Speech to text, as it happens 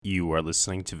You are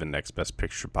listening to the Next Best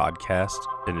Picture podcast,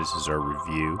 and this is our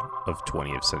review of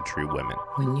 20th Century Women.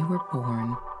 When you were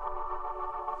born,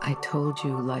 I told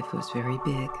you life was very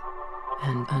big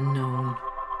and unknown.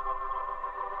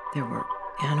 There were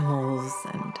animals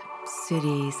and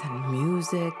cities and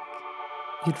music.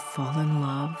 You'd fall in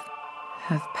love,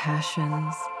 have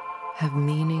passions, have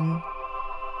meaning.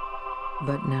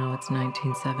 But now it's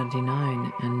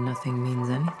 1979 and nothing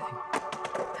means anything.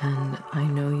 And I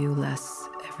know you less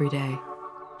every day.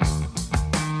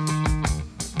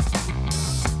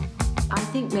 I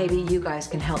think maybe you guys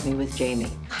can help me with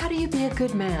Jamie. How do you be a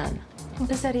good man? What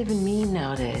does that even mean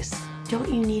nowadays? Don't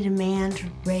you need a man to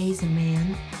raise a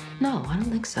man? No, I don't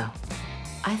think so.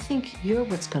 I think you're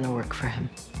what's gonna work for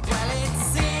him.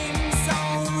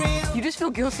 You just feel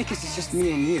guilty because it's just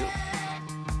me and you.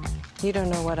 You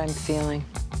don't know what I'm feeling.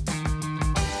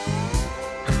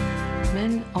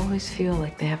 Men always feel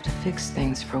like they have to fix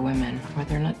things for women, or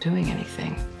they're not doing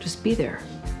anything. Just be there.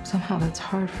 Somehow that's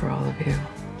hard for all of you.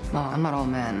 Well, I'm not all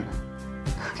men.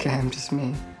 Okay, I'm just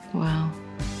me. Well,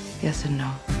 yes and no.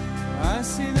 I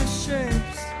see the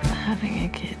shapes. Having a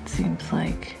kid seems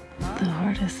like the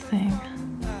hardest thing.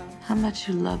 How much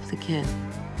you love the kid,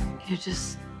 you're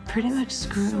just pretty much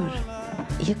screwed.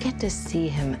 You get to see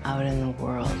him out in the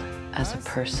world as a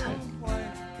person.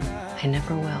 I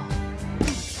never will.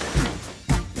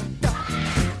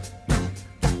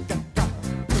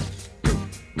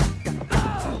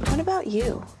 What about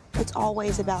you? It's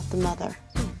always about the mother.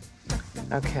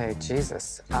 Okay,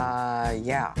 Jesus.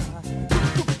 Yeah.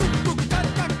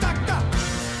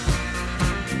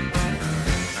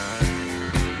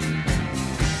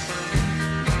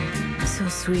 So,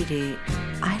 sweetie,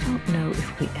 I don't know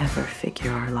if we ever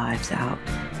figure our lives out.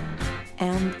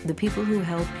 And the people who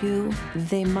help you,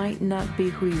 they might not be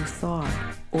who you thought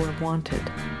or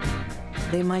wanted.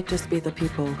 They might just be the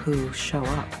people who show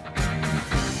up.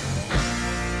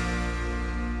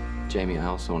 Jamie, I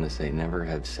also want to say never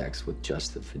have sex with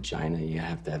just the vagina. You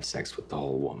have to have sex with the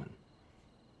whole woman.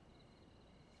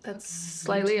 That's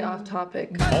slightly off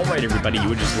topic. All right, everybody, you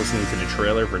were just listening to the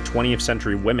trailer for 20th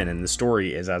Century Women, and the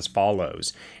story is as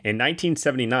follows. In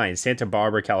 1979, Santa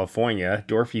Barbara, California,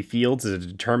 Dorothy Fields is a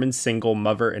determined single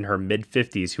mother in her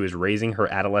mid-50s who is raising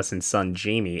her adolescent son,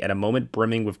 Jamie, at a moment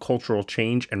brimming with cultural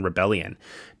change and rebellion.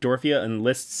 Dorothea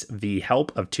enlists the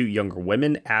help of two younger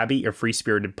women, Abby, a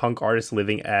free-spirited punk artist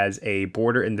living as a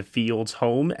boarder in the Fields'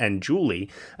 home, and Julie,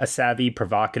 a savvy,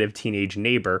 provocative teenage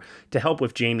neighbor, to help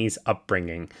with Jamie's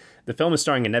upbringing. The film is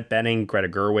starring Annette Bening, Greta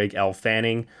Gerwig, Elle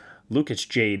Fanning, Lucas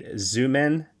Jade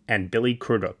Zuman, and Billy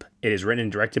Crudup. It is written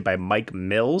and directed by Mike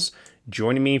Mills.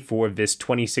 Joining me for this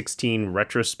 2016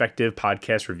 retrospective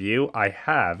podcast review, I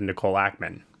have Nicole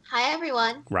Ackman. Hi,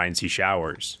 everyone. Ryan C.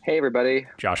 Showers. Hey, everybody.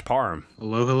 Josh Parham.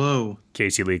 Hello, hello.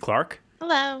 Casey Lee Clark.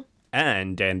 Hello.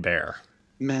 And Dan Baer.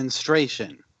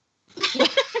 Menstruation.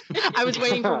 I was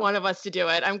waiting for one of us to do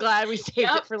it. I'm glad we saved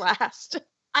it for last.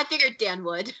 I figured Dan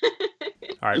would.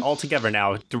 All right, all together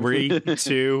now. 3,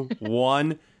 2,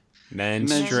 1.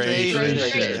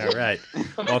 Menstruation. All right.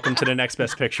 Welcome to the Next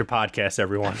Best Picture podcast,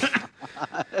 everyone.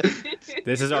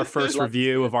 This is our first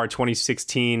review of our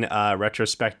 2016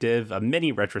 retrospective, a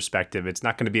mini retrospective. It's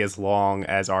not going to be as long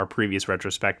as our previous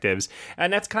retrospectives,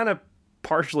 and that's kind of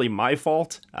partially my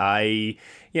fault.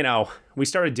 We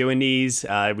started doing these.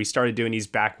 We started doing these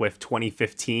back with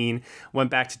 2015,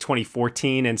 went back to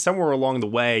 2014, and somewhere along the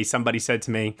way, somebody said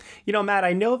to me, Matt,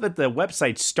 I know that the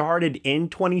website started in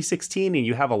 2016 and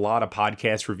you have a lot of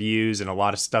podcast reviews and a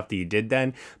lot of stuff that you did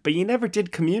then, but you never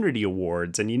did community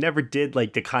awards and you never did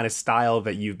like the kind of style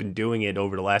that you've been doing it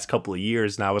over the last couple of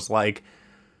years. And I was like,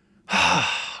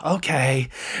 okay,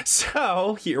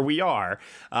 so here we are.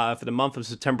 For the month of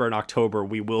September and October,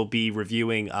 we will be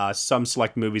reviewing some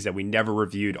select movies that we never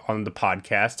reviewed on the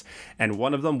podcast, and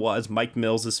one of them was Mike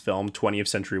Mills' film 20th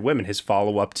Century Women, his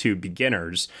follow-up to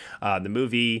Beginners. The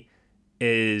movie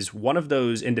is one of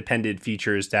those independent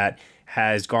features that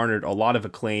has garnered a lot of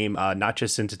acclaim, not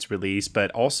just since its release,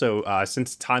 but also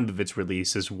since the time of its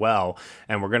release as well.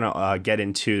 And we're going to get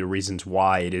into the reasons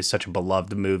why it is such a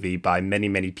beloved movie by many,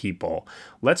 many people.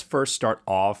 Let's first start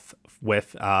off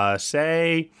with,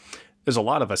 there's a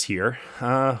lot of us here.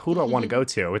 Who do I want to go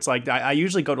to? It's like, I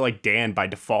usually go to like Dan by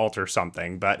default or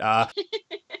something, but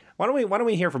why don't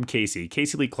we hear from Casey?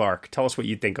 Casey Lee Clark, tell us what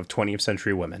you think of 20th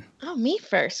Century Women. Oh, me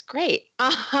first. Great.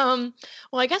 Well,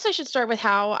 I guess I should start with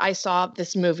how I saw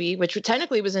this movie, which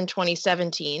technically was in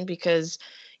 2017, because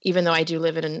even though I do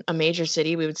live in a major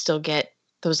city, we would still get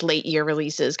those late year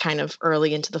releases kind of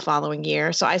early into the following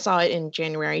year. So I saw it in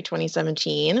January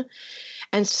 2017.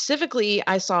 And specifically,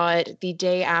 I saw it the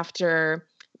day after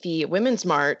the Women's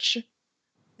March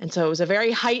And so it was a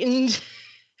very heightened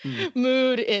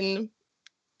mood in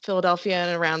Philadelphia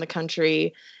and around the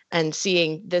country, and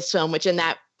seeing this film, which in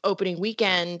that opening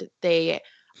weekend, a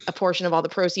portion of all the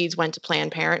proceeds went to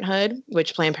Planned Parenthood,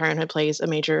 which Planned Parenthood plays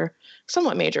a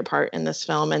somewhat major part in this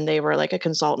film. And they were like a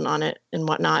consultant on it and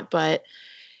whatnot. But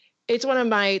it's one of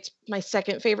my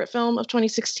second favorite film of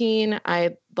 2016.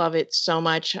 I love it so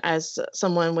much. As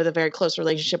someone with a very close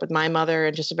relationship with my mother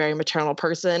and just a very maternal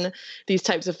person, these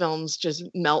types of films just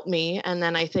melt me. And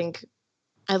then I think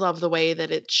I love the way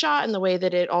that it's shot and the way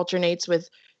that it alternates with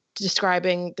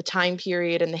describing the time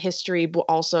period and the history, but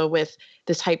also with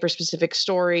this hyper-specific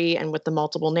story and with the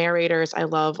multiple narrators. I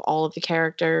love all of the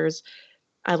characters.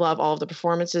 I love all of the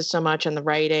performances so much, and the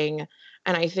writing.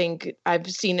 And I think I've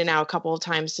seen it now a couple of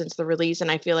times since the release, and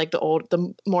I feel like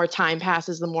the more time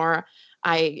passes, the more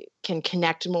I can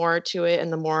connect more to it,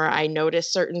 and the more I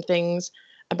notice certain things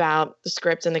about the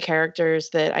script and the characters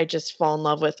that I just fall in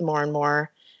love with more and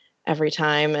more every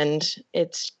time. And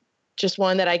it's just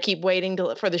one that I keep waiting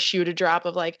for the shoe to drop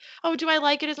of like, oh, do I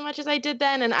like it as much as I did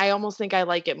then? And I almost think I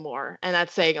like it more. And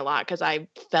that's saying a lot, because I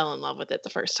fell in love with it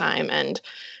the first time, and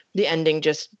the ending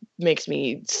just makes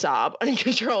me sob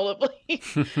uncontrollably.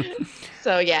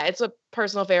 So yeah, it's a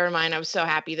personal favorite of mine. I was so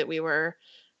happy that we were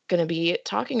going to be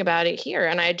talking about it here.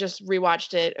 And I just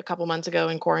rewatched it a couple months ago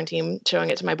in quarantine, showing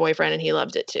it to my boyfriend, and he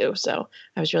loved it too. So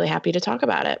I was really happy to talk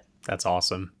about it. That's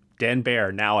awesome. Dan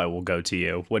Baer, now I will go to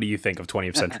you. What do you think of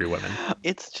 20th Century Women?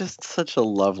 It's just such a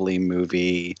lovely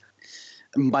movie.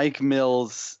 Mike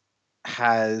Mills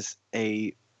has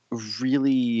a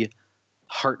really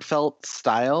heartfelt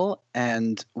style,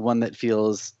 and one that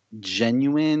feels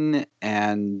genuine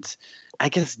and I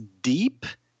guess deep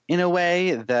in a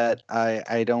way that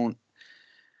I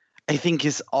think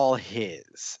is all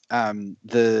his.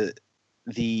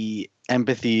 The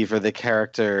empathy for the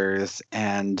characters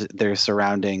and their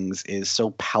surroundings is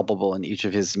so palpable in each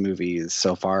of his movies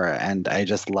so far, and I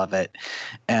just love it.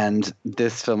 And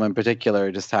this film in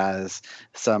particular just has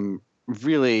some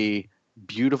really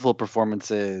beautiful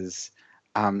performances.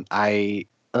 I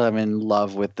am in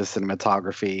love with the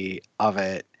cinematography of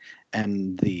it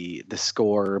and the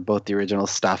score, both the original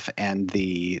stuff and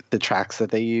the tracks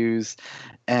that they use.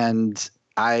 And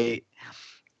I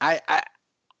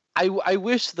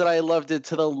wish that I loved it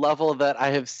to the level that I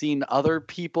have seen other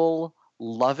people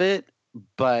love it,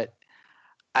 but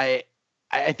I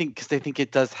think, because I think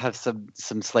it does have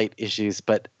some slight issues,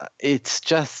 but it's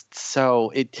just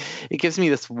so it gives me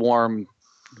this warm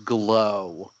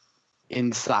glow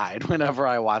inside whenever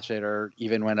I watch it, or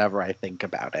even whenever I think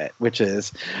about it, which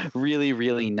is really,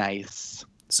 really nice.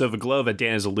 So the glow that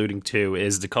Dan is alluding to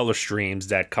is the color streams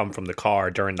that come from the car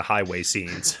during the highway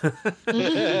scenes.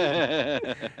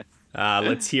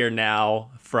 Let's hear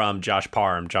now from Josh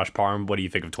Parham. Josh Parham, what do you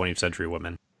think of 20th Century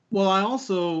Women? Well, I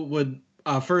also would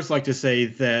first like to say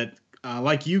that,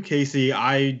 like you, Casey,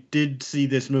 I did see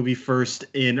this movie first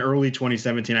in early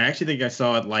 2017. I actually think I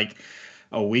saw it like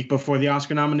a week before the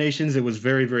Oscar nominations. It was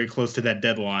very, very close to that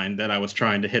deadline that I was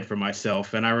trying to hit for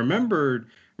myself. And I remember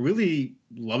really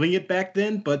loving it back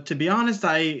then, but to be honest,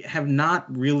 I have not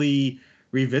really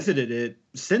revisited it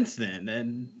since then.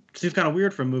 And it seems kind of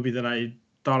weird for a movie that I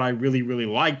thought I really, really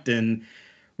liked. And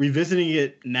revisiting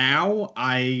it now,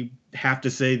 I have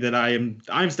to say that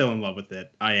I'm still in love with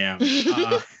it. I am.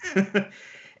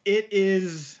 It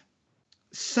is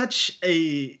such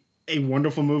a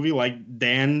wonderful movie, like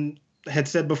Dan had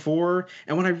said before.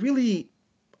 And what I really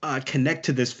connect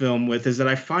to this film with is that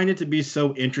I find it to be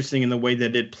so interesting in the way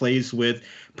that it plays with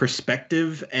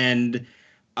perspective and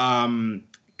kind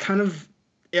of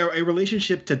a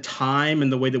relationship to time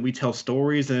and the way that we tell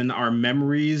stories and our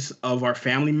memories of our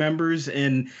family members.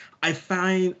 And I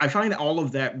find all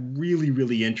of that really,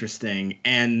 really interesting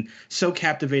and so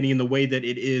captivating in the way that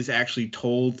it is actually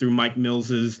told through Mike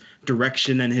Mills's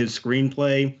direction and his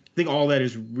screenplay. I think all that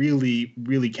is really,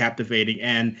 really captivating.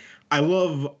 And I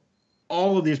love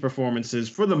all of these performances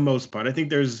for the most part. I think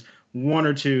there's one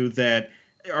or two that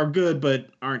are good but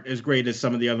aren't as great as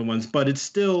some of the other ones, but it's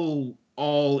still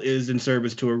all is in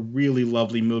service to a really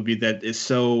lovely movie that is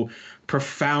so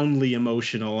profoundly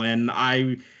emotional. And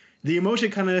the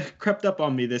emotion kind of crept up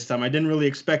on me this time. I didn't really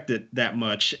expect it that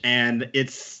much. And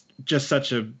it's just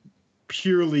such a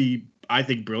purely, I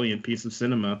think, brilliant piece of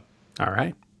cinema. All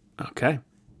right. Okay.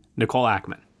 Nicole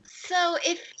Ackman. So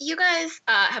if you guys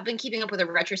have been keeping up with the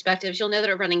retrospectives, you'll know that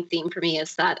a running theme for me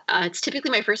is that it's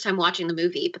typically my first time watching the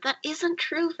movie, but that isn't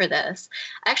true for this.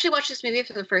 I actually watched this movie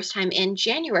for the first time in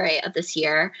January of this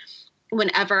year,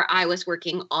 whenever I was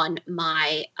working on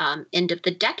my end of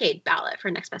the decade ballot for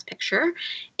Next Best Picture.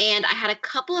 And I had a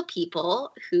couple of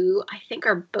people who I think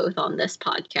are both on this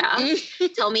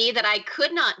podcast tell me that I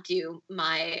could not do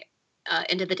my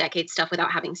end of the decade stuff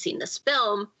without having seen this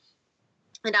film.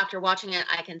 And after watching it,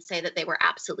 I can say that they were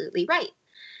absolutely right.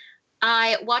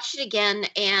 I watched it again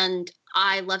and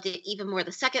I loved it even more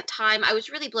the second time. I was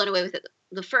really blown away with it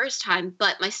the first time,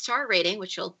 but my star rating,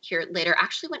 which you'll hear later,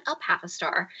 actually went up half a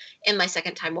star in my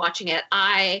second time watching it.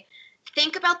 I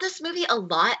think about this movie a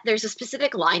lot. There's a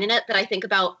specific line in it that I think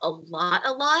about a lot.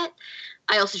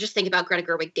 I also just think about Greta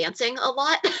Gerwig dancing a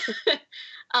lot.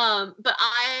 But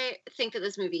I think that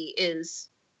this movie is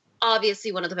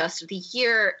obviously one of the best of the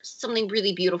year, something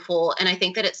really beautiful. And I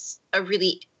think that it's a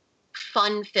really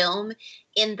fun film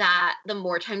in that the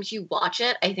more times you watch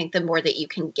it, I think the more that you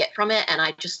can get from it. And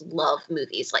I just love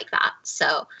movies like that.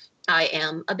 So I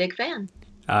am a big fan.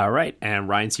 All right. And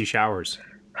Ryan C. Showers.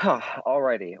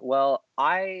 Alrighty. Well,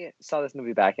 I saw this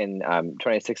movie back in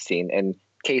 2016. And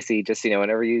Casey, just,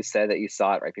 whenever you said that you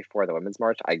saw it right before the Women's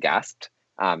March, I gasped.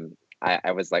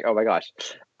 I was like, oh my gosh.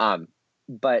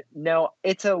 But no,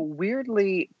 it's a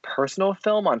weirdly personal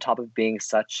film on top of being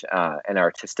such an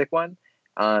artistic one.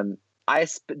 The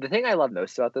thing I love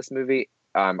most about this movie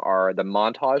are the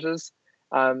montages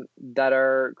that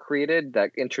are created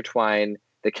that intertwine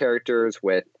the characters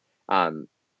with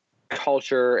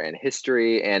culture and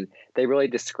history, and they really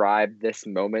describe this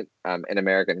moment in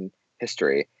American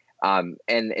history. And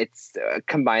it's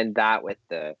combined that with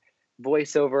the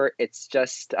voiceover. It's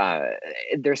just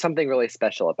there's something really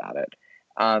special about it.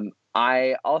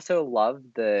 I also love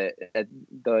the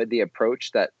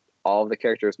approach that all of the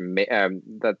characters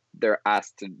that they're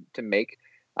asked to make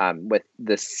with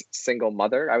this single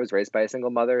mother. I was raised by a single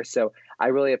mother, so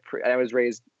I was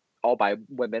raised all by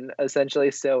women essentially.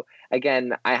 So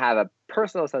again, I have a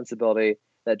personal sensibility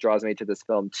that draws me to this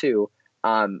film too.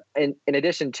 In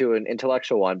addition to an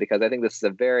intellectual one, because I think this is a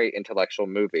very intellectual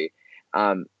movie.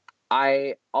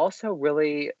 I also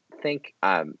really think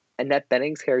Annette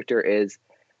Bening's character is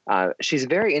she's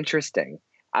very interesting.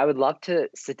 I would love to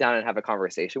sit down and have a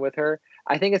conversation with her.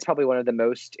 I think it's probably one of the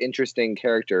most interesting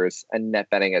characters Annette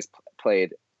Bening has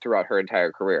played throughout her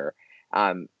entire career.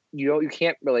 You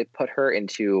can't really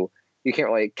you can't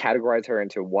really categorize her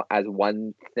into as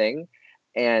one thing.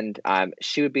 And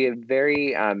she would be a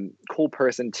very cool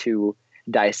person to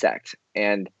dissect.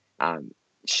 And I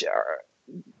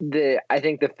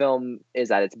think the film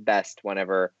is at its best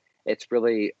whenever it's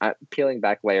really peeling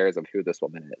back layers of who this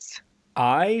woman is.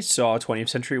 I saw 20th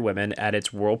Century Women at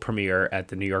its world premiere at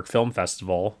the New York Film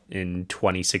Festival in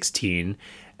 2016,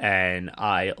 and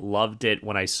I loved it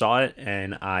when I saw it,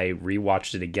 and I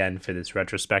rewatched it again for this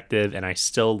retrospective, and I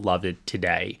still love it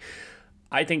today.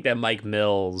 I think that Mike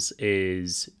Mills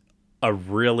is a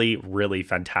really, really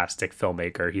fantastic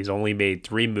filmmaker. He's only made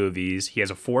 3 movies. He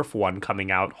has a 4th one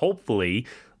coming out, hopefully,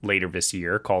 later this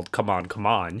year, called Come On, Come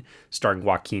On, starring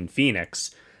Joaquin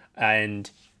Phoenix. And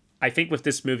I think with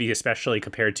this movie, especially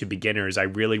compared to Beginners, I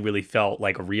really, really felt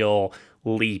like a real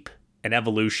leap, an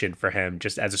evolution for him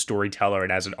just as a storyteller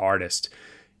and as an artist.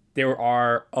 There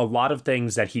are a lot of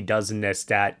things that he does in this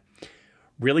that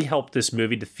really helped this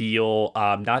movie to feel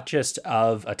not just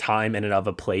of a time and of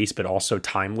a place, but also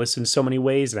timeless in so many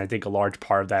ways. And I think a large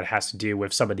part of that has to do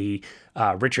with some of the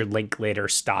Richard Linklater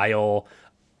style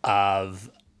of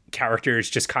characters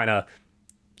just kind of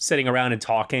sitting around and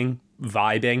talking,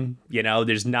 vibing.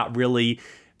 There's not really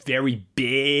very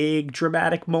big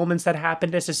dramatic moments that happen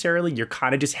necessarily. You're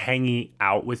kind of just hanging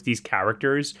out with these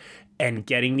characters and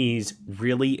getting these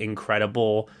really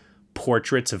incredible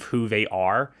portraits of who they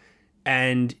are.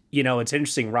 And, it's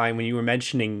interesting, Ryan, when you were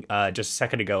mentioning just a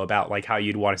second ago about like how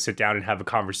you'd want to sit down and have a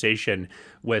conversation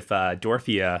with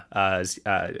Dorothea,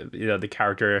 the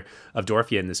character of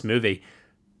Dorothea in this movie.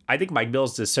 I think Mike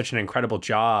Mills does such an incredible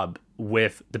job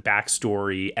with the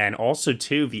backstory and also,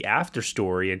 too, the after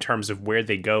story in terms of where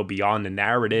they go beyond the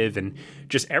narrative and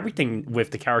just everything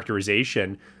with the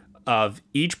characterization of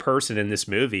each person in this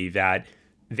movie, that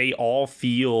they all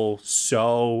feel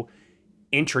so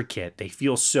intricate. They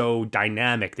feel so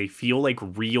dynamic. They feel like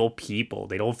real people.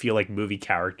 They don't feel like movie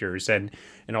characters. And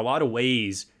in a lot of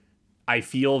ways, I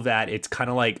feel that it's kind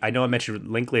of like, I know I mentioned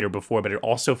Linklater before, but it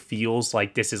also feels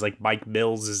like this is like Mike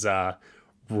Mills'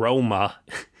 Roma,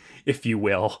 if you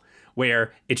will,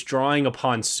 where it's drawing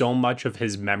upon so much of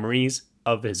his memories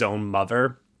of his own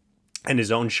mother and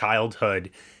his own childhood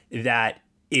that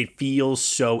it feels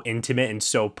so intimate and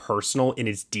so personal in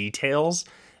its details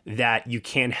that you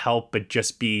can't help but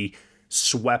just be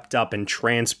swept up and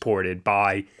transported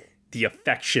by the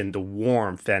affection, the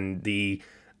warmth, and the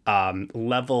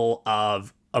level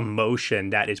of emotion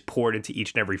that is poured into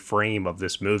each and every frame of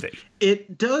this movie.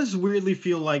 It does weirdly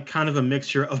feel like kind of a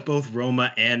mixture of both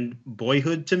Roma and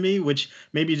Boyhood to me, which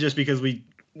maybe just because we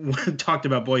talked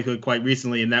about Boyhood quite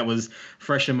recently and that was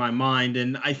fresh in my mind.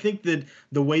 And I think that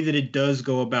the way that it does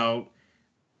go about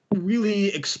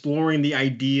really exploring the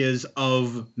ideas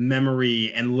of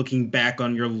memory and looking back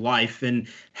on your life and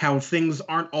how things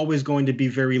aren't always going to be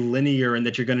very linear and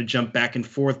that you're going to jump back and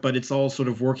forth, but it's all sort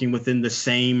of working within the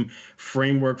same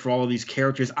framework for all of these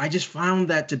characters. I just found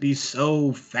that to be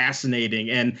so fascinating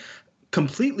and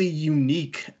completely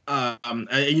unique, a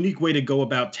unique way to go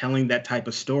about telling that type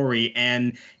of story.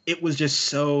 And it was just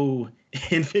so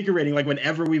invigorating. Like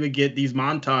whenever we would get these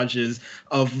montages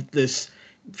of this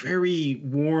very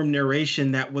warm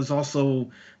narration that was also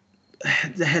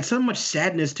that had so much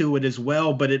sadness to it as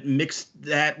well, but it mixed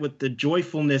that with the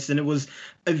joyfulness, and it was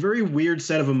a very weird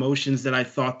set of emotions that I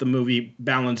thought the movie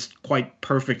balanced quite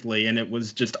perfectly, and it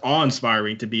was just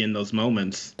awe-inspiring to be in those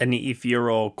moments. And the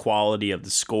ethereal quality of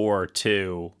the score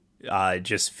too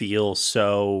just feels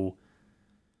so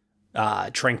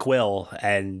tranquil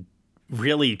and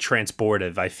really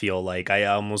transportive. I feel like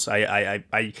I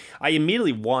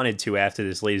immediately wanted to, after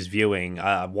this latest viewing,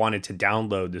 wanted to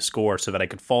download the score so that I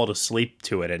could fall asleep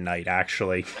to it at night,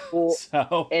 actually.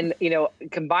 Well, and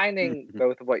combining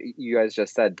both of what you guys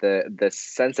just said, the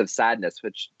sense of sadness,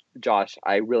 which Josh,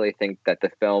 I really think that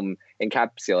the film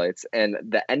encapsulates, and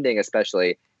the ending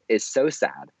especially is so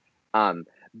sad.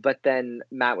 But then,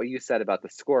 Matt, what you said about the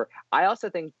score, I also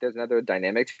think there's another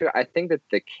dynamic to it. I think that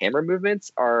the camera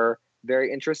movements are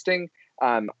very interesting.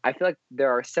 I feel like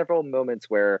there are several moments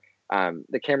where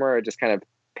the camera just kind of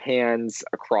pans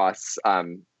across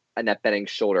Annette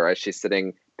Bening's shoulder as she's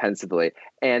sitting pensively,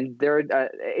 and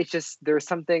there's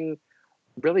something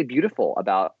really beautiful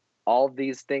about all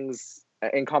these things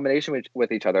in combination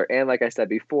with each other. And like I said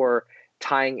before,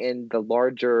 tying in the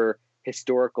larger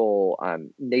historical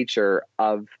nature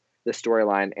of the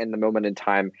storyline and the moment in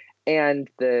time. And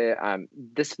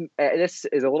this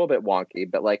is a little bit wonky,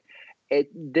 but like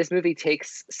this movie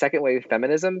takes second wave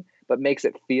feminism, but makes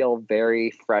it feel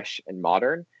very fresh and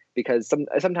modern. Because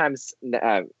sometimes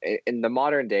in the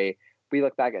modern day, we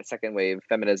look back at second wave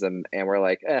feminism and we're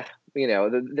like,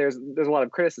 there's a lot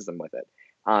of criticism with it.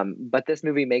 But this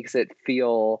movie makes it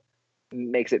feel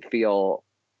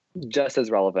just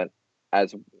as relevant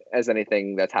as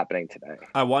anything that's happening today.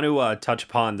 I want to touch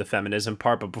upon the feminism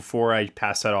part, but before I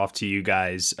pass that off to you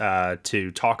guys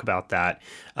to talk about that,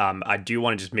 I do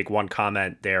want to just make one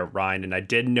comment there, Ryan. And I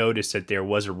did notice that there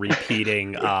was a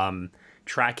repeating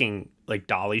tracking like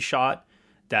dolly shot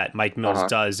that Mike Mills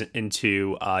does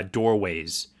into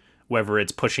doorways, whether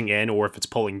it's pushing in or if it's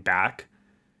pulling back.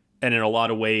 And in a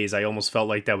lot of ways, I almost felt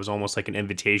like that was almost like an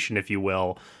invitation, if you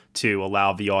will, to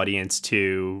allow the audience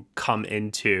to come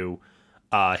into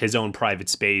his own private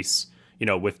space,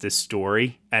 with this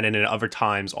story. And then in other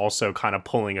times also kind of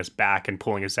pulling us back and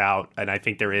pulling us out. And I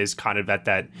think there is kind of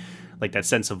that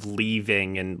sense of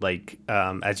leaving and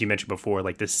as you mentioned before,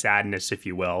 like this sadness, if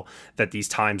you will, that these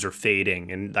times are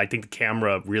fading. And I think the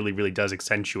camera really, really does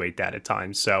accentuate that at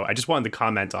times. So I just wanted to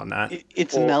comment on that.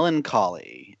 It's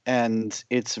melancholy, and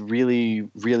it's really,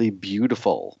 really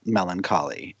beautiful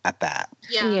melancholy at that.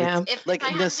 Yeah. It's like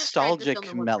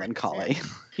nostalgic melancholy.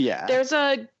 Yeah. There's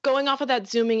going off of that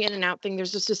zooming in and out thing,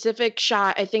 there's a specific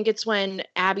shot, I think it's when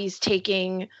Abby's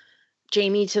taking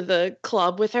Jamie to the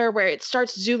club with her, where it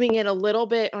starts zooming in a little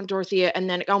bit on Dorothea and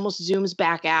then it almost zooms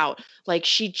back out. Like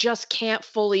she just can't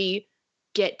fully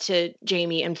get to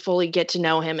Jamie and fully get to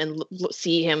know him and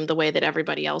see him the way that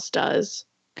everybody else does.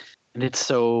 And it's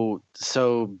so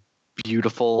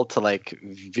beautiful to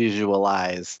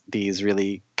visualize these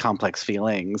really complex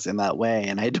feelings in that way.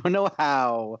 And I don't know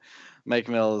how Mike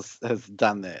Mills has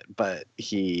done it, but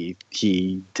he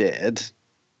did.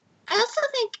 I also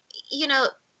think,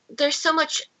 there's so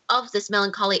much of this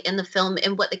melancholy in the film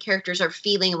and what the characters are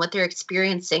feeling and what they're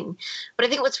experiencing. But I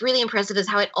think what's really impressive is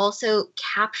how it also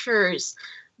captures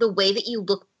the way that you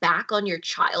look back on your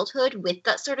childhood with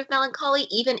that sort of melancholy.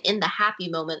 Even in the happy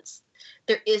moments,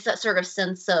 there is that sort of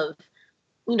sense of,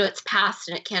 it's past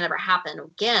and it can't ever happen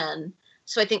again.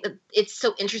 So I think that it's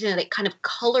so interesting that it kind of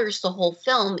colors the whole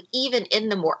film, even in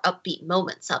the more upbeat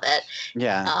moments of it.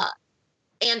 Yeah.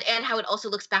 And how it also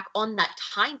looks back on that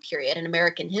time period in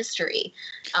American history.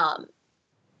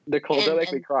 Nicole, don't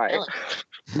make me cry.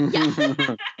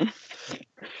 Yeah.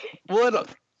 Well,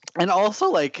 and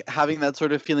also having that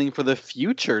sort of feeling for the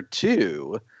future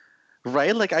too,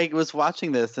 right? Like I was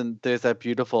watching this, and there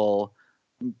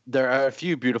are a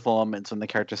few beautiful moments when the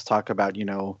characters talk about,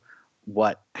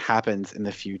 what happens in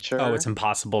the future. Oh, it's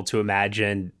impossible to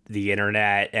imagine the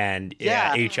internet and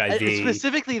HIV. And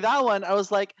specifically that one, I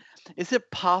was like, is it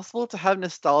possible to have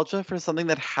nostalgia for something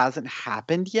that hasn't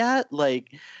happened yet?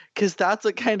 Like, because that's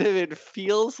what kind of it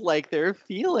feels like they're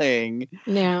feeling.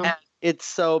 Yeah. And it's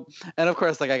so, and of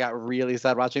course, like I got really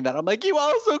sad watching that. I'm like, you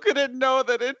also couldn't know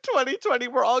that in 2020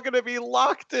 we're all going to be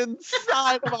locked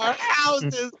inside of our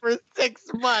houses for 6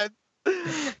 months.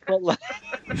 But like,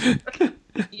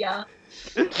 Yeah.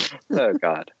 Oh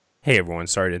God. Hey everyone,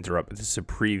 sorry to interrupt, but this is a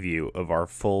preview of our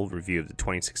full review of the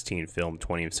 2016 film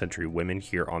 20th Century Women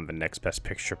here on the Next Best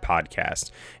Picture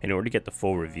podcast. In order to get the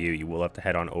full review, you will have to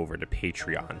head on over to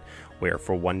Patreon, where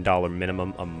for $1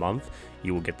 minimum a month,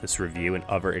 you will get this review and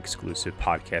other exclusive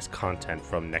podcast content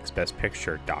from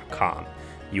nextbestpicture.com.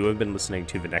 You have been listening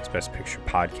to the Next Best Picture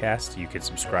podcast. You can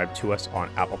subscribe to us on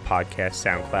Apple Podcasts,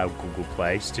 SoundCloud, Google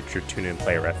Play, Stitcher, TuneIn,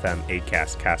 Player FM,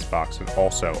 Acast, CastBox, and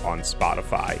also on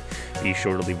Spotify. Be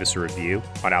sure to leave us a review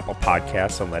on Apple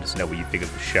Podcasts and let us know what you think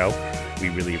of the show. We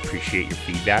really appreciate your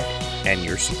feedback and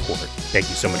your support. Thank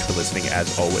you so much for listening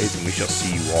as always, and we shall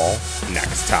see you all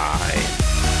next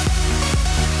time.